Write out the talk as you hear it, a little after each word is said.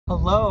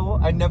Hello,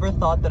 I never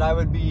thought that I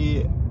would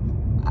be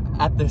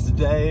at this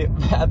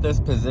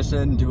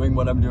position doing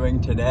what I'm doing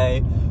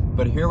today,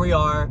 but here we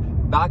are,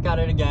 back at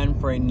it again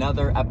for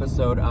another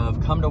episode of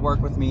Come to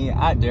Work With Me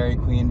at Dairy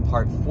Queen,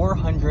 part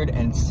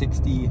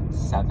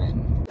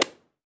 467.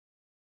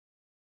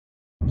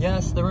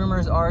 Yes, the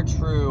rumors are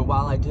true.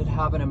 While I did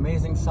have an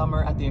amazing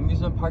summer at the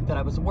amusement park that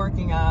I was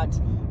working at,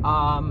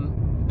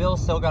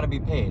 bills still gotta be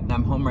paid. And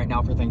I'm home right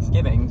now for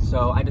Thanksgiving,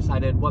 so I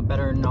decided what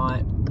better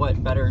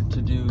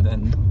to do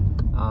than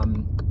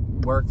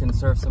work and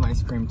serve some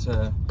ice cream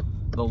to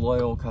the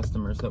loyal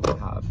customers that we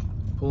have.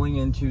 Pulling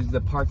into the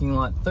parking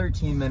lot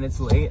 13 minutes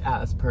late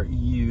as per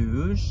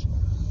usual,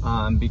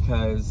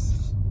 because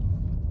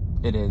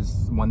it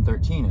is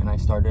 1:13 and I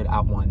started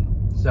at 1.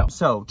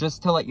 So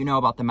just to let you know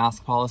about the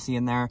mask policy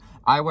in there,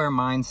 I wear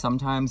mine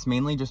sometimes,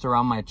 mainly just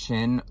around my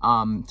chin,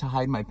 to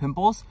hide my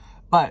pimples,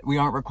 but we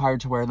aren't required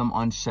to wear them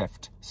on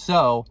shift.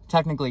 So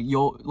technically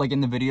like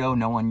in the video,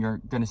 you're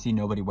gonna see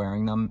nobody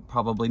wearing them,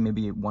 probably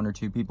maybe 1 or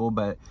 2 people,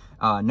 but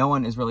no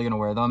one is really gonna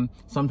wear them.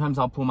 Sometimes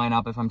I'll pull mine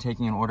up if I'm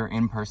taking an order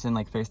in person,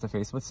 like face to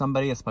face with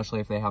somebody,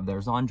 especially if they have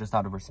theirs on, just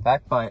out of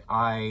respect. But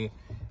I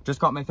just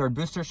got my 3rd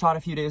booster shot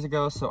a few days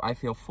ago, so I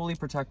feel fully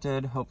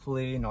protected,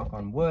 hopefully, knock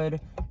on wood.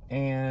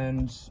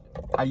 And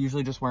I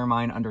usually just wear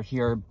mine under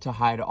here to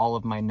hide all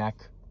of my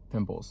neck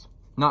pimples.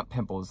 Not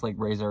pimples, like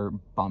razor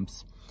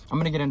bumps. I'm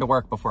gonna get into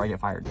work before I get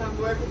fired. Come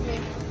to work with me?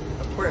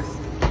 Of course.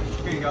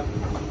 Here you go.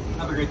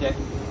 Have a great day.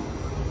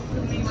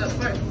 What,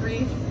 part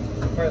 3?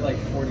 Part like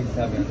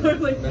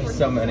 47. Like There's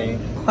so many.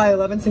 Hi,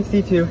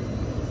 1162.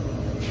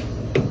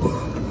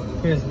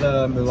 Here's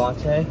the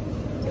mulatte.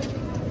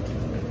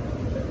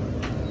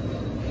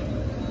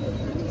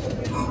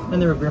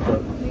 And the root beer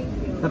float.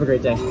 Have a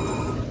great day.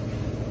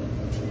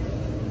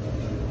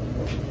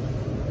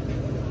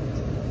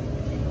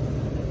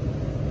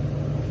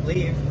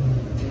 Leave.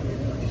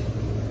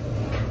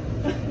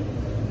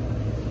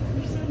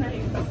 You're so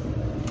nice.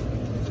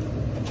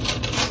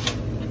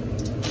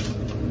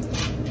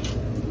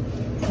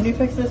 Can you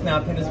fix this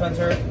napkin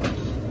dispenser?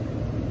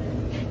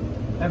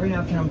 Every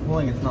napkin I'm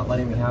pulling, it's not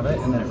letting me have it,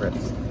 and then it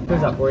rips.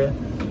 Who's that for you?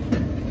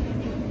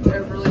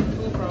 They're really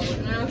full, probably.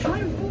 No, it's not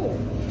even full.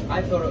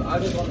 I was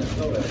the one that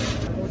filled it.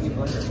 I won't eat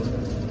blender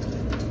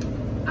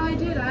with it. I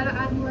did. I had to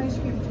add more ice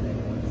cream today.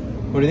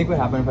 What do you think would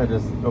happen if I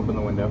just opened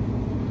the window?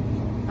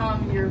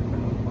 Your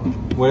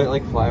phone. Would it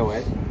like fly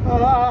away? You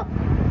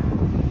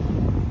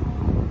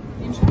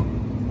check?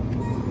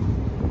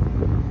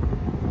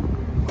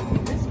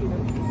 Miss you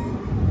though.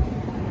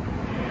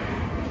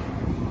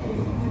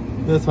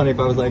 That's funny if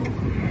I was like,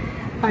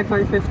 hi,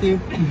 550.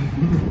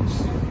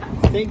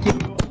 Thank you.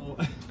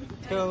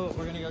 So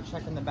we're gonna go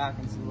check in the back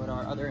and see what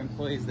our other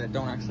employees that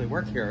don't actually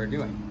work here are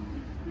doing.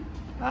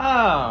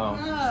 Oh.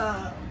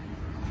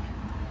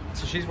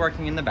 So she's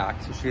working in the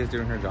back, so she is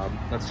doing her job.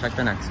 Let's check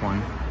the next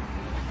one.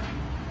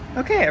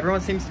 Okay,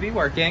 everyone seems to be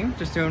working.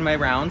 Just doing my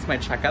rounds, my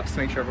checkups to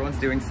make sure everyone's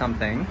doing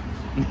something.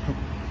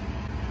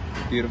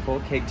 Beautiful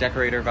cake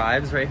decorator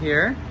vibes right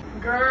here.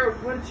 Girl,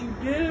 what did you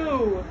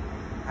do?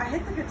 I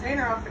hit the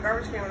container off the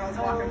garbage can when I was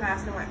walking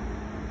past and went.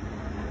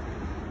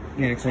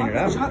 You need to clean it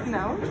up.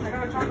 No, I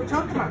got a chocolate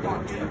chunk in my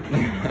pocket.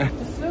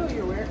 Just so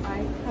you're aware,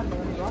 I have no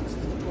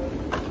boxes before.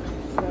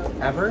 So.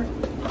 Ever?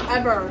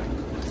 Ever.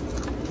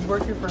 You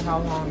worked here for how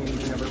long and you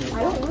never made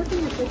I don't work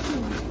in the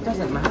kitchen. It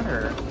doesn't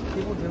matter.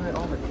 People do it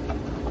all the time.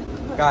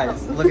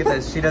 Guys, look at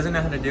this. She doesn't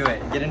know how to do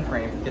it. Get in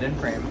frame. Get in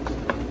frame.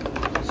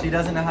 She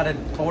doesn't know how to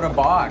fold a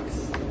box.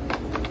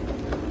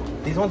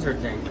 These ones are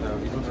jank though.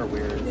 These ones are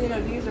weird. You know,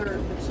 these are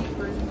the cheap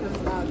versions because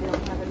they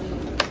don't have any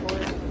for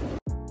it.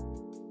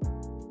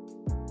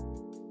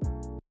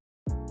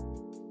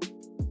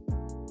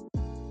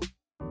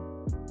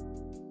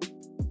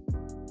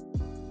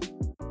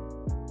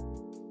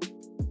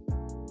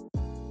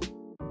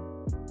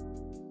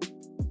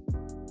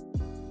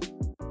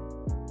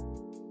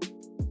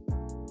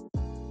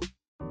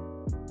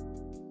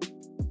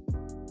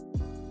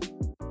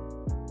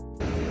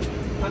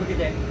 Have a good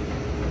day.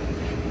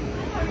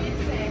 How are you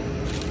today?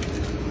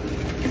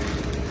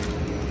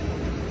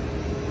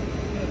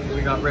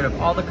 We got rid of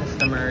all the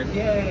customers.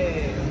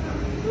 Yay!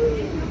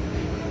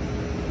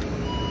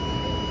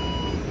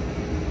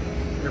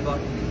 You're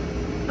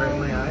blocking right in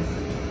my eyes.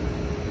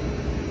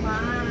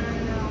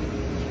 Wow.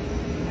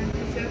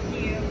 That's so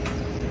cute.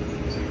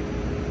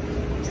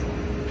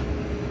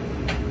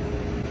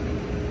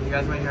 You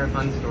guys might hear a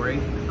fun story.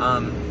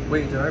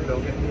 Wait, did our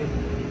bill get paid?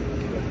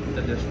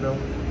 The dish bill?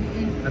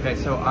 Mm-hmm. Okay,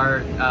 so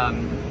our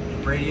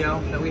radio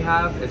that we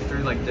have is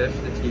through like Dish,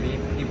 the TV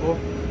people.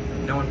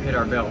 No one paid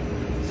our bill.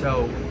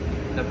 So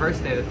the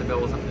first day that the bill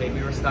wasn't paid,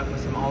 we were stuck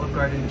with some Olive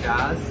Garden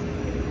jazz.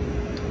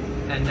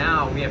 And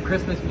now we have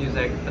Christmas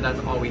music, but that's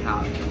all we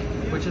have,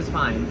 which is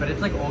fine. But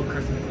it's like old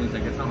Christmas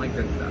music. It's not like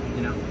good stuff,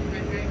 you know?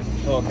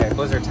 Right. Okay,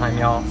 blizzard time,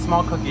 y'all.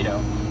 Small cookie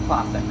dough,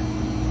 classic.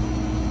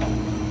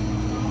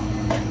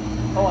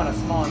 Oh, and a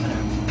small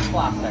M&M,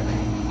 classic.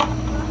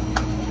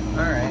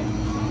 All right.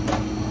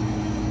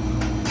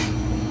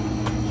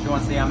 She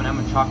wants the M&M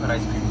with chocolate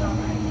ice cream though.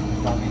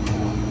 Love me too.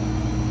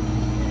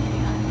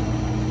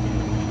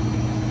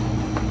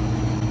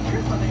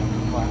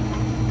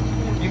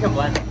 can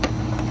blend.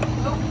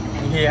 Nope.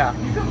 Yeah.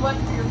 You can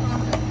blend to your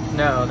profit.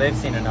 No, they've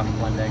seen enough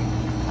blending.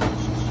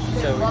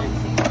 So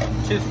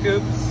 2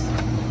 scoops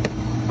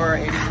for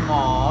a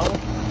small. 2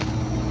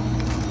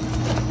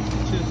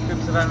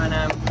 scoops of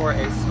M&M for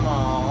a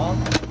small.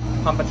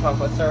 Pump of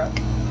chocolate syrup.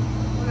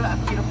 Look at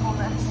that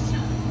beautifulness.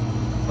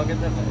 Look at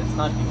this. It's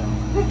not even.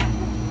 I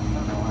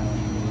don't know why.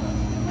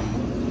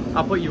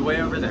 I'll put you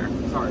way over there.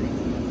 Sorry.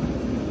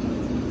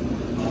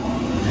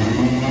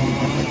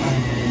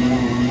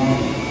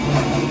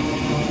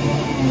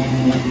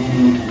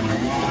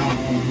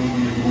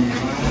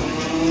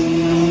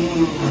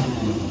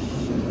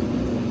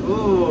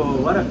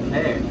 Ooh, what a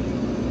pick.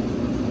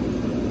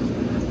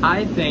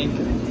 I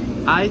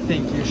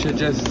think you should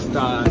just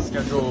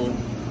schedule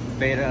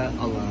beta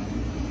alone.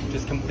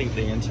 Just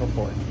completely until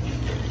 4.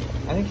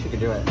 I think she could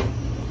do it.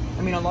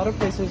 I mean, a lot of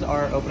places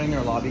are opening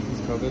their lobby because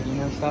COVID, you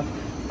know, stuff.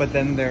 But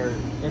then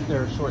if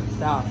they're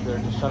short-staffed, they're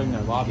just shutting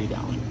their lobby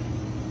down.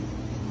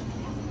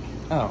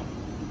 Oh.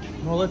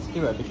 Well, let's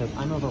do it because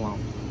I'm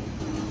overwhelmed.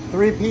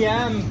 3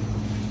 p.m.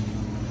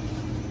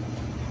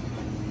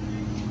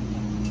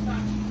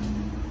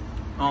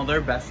 Oh,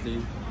 they're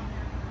besties.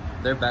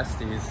 They're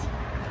besties.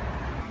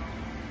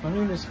 Why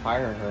don't you just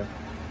fire her?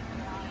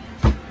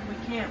 We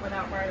can't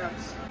without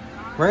write-ups.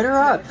 Write her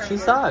up. She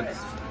sucks.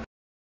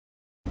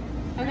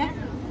 Okay.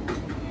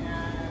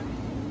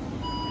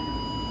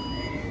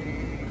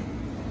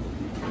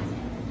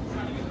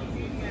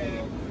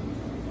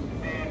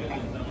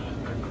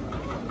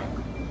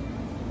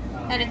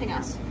 Anything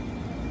else?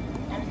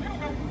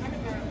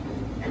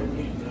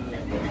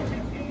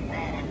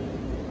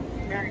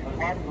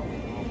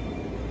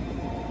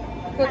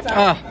 What's up?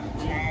 Ah,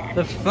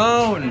 the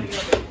phone.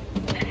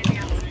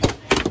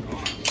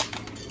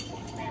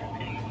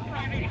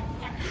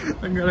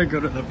 I'm gonna go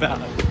to the bath.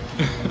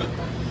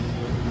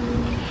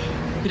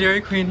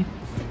 Dairy Queen.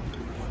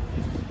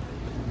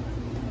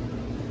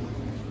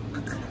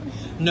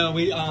 No,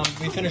 we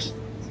finished.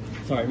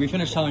 Sorry, we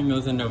finished selling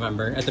those in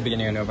November, at the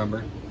beginning of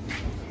November.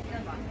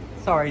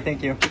 Sorry,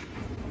 thank you.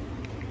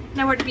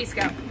 Now where'd the piece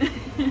go?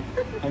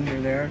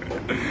 Under there.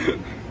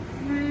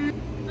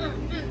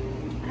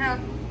 How?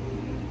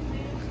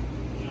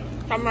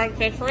 From like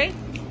fishery?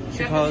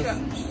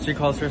 She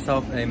calls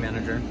herself a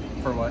manager.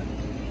 For what?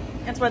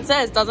 That's what it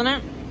says, doesn't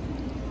it?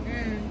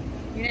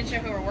 You didn't show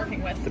who we're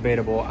working with.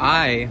 Debatable.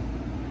 I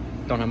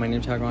don't have my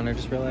name tag on, I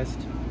just realized.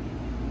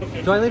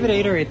 Do I leave at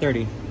 8 or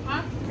 8:30?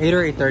 Huh? 8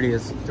 or 8:30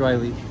 is, do I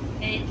leave?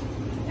 8.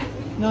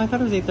 No, I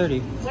thought it was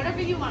 8:30.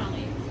 Whatever you want to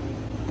leave.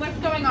 What's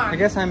going on? I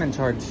guess I'm in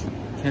charge.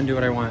 Can do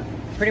what I want.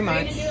 Pretty Are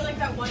you much. gonna do like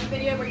that one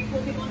video where you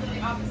pull people into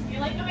the office and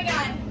you're like, oh my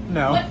god,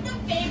 No. what's the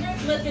favorite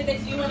blizzard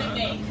that you want to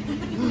make?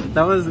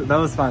 That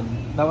was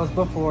fun. That was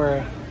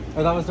before,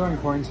 or that was during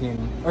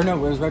quarantine. Or no,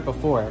 it was right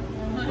before.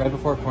 Right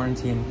before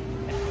quarantine.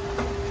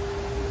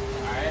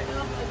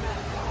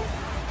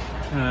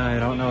 I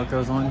don't know what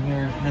goes on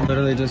here. I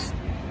literally just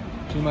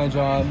do my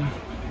job.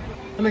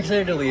 I'm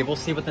excited to leave. We'll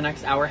see what the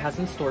next hour has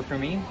in store for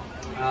me.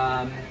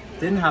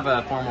 Didn't have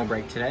a formal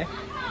break today.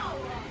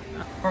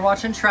 We're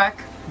watching Trek.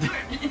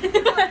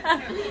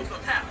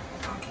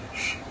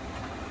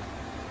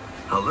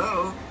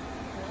 Hello?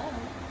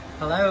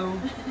 Hello?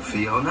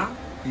 Fiona?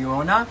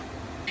 Fiona?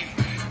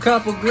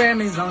 Couple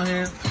Grammys on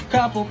here,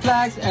 couple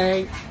plaques,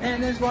 ayy,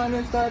 and this one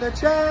is for the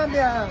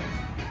champion.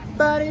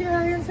 Buddy,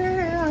 yeah.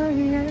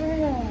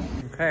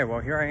 Okay,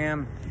 well here I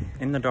am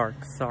in the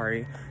dark,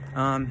 sorry.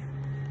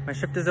 My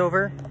shift is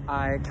over.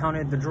 I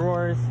counted the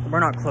drawers.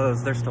 We're not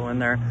closed, they're still in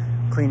there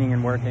cleaning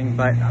and working,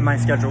 but my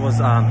schedule was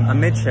a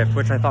mid shift,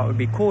 which I thought would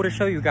be cool to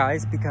show you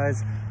guys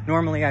because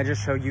normally I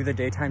just show you the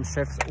daytime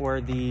shifts or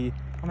the,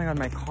 oh my god,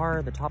 my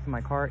car, the top of my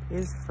car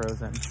is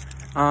frozen.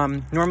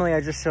 Normally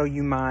I just show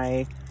you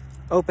my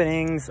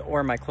openings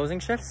or my closing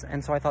shifts,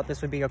 and so I thought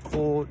this would be a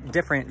cool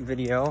different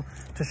video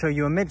to show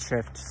you a mid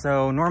shift.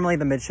 So normally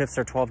the mid shifts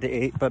are 12 to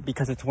 8, but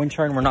because it's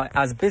winter and we're not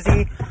as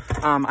busy,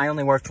 I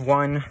only worked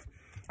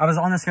I was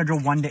on the schedule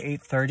 1 to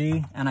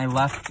 8:30 and I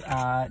left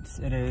at,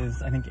 it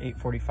is I think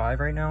 8:45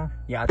 right now.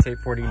 Yeah, it's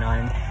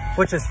 8:49,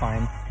 which is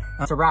fine.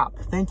 It's a wrap.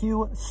 Thank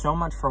you so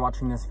much for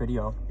watching this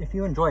video. If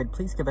you enjoyed,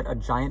 please give it a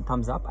giant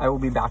thumbs up. I will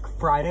be back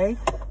Friday.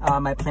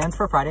 My plans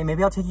for Friday,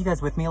 maybe I'll take you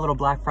guys with me, a little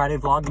Black Friday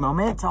vlog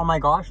moment. Oh my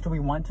gosh, do we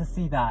want to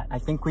see that? I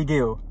think we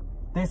do.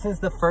 This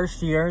is the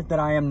first year that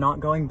I am not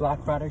going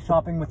Black Friday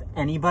shopping with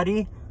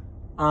anybody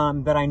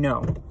that I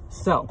know.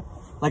 So,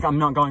 like I'm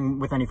not going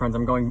with any friends,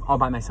 I'm going all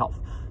by myself.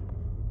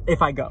 If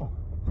I go.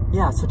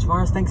 Yeah, so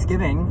tomorrow's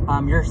Thanksgiving.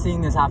 You're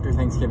seeing this after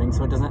Thanksgiving,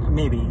 so it doesn't,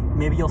 maybe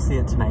you'll see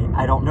it tonight.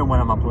 I don't know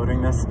when I'm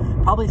uploading this.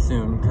 Probably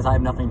soon, because I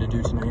have nothing to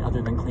do tonight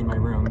other than clean my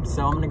room.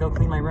 So I'm gonna go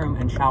clean my room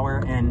and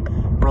shower and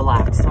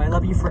relax. So I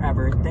love you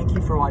forever. Thank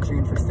you for watching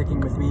and for sticking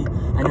with me.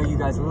 I know you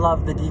guys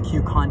love the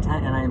DQ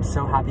content, and I am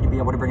so happy to be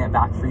able to bring it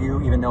back for you,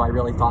 even though I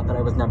really thought that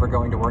I was never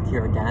going to work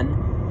here again.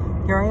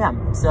 Here I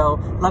am. So,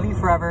 love you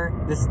forever.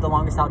 This is the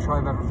longest outro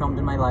I've ever filmed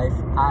in my life.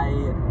 I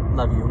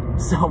love you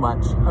so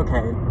much.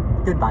 Okay,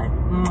 goodbye.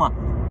 Mwah.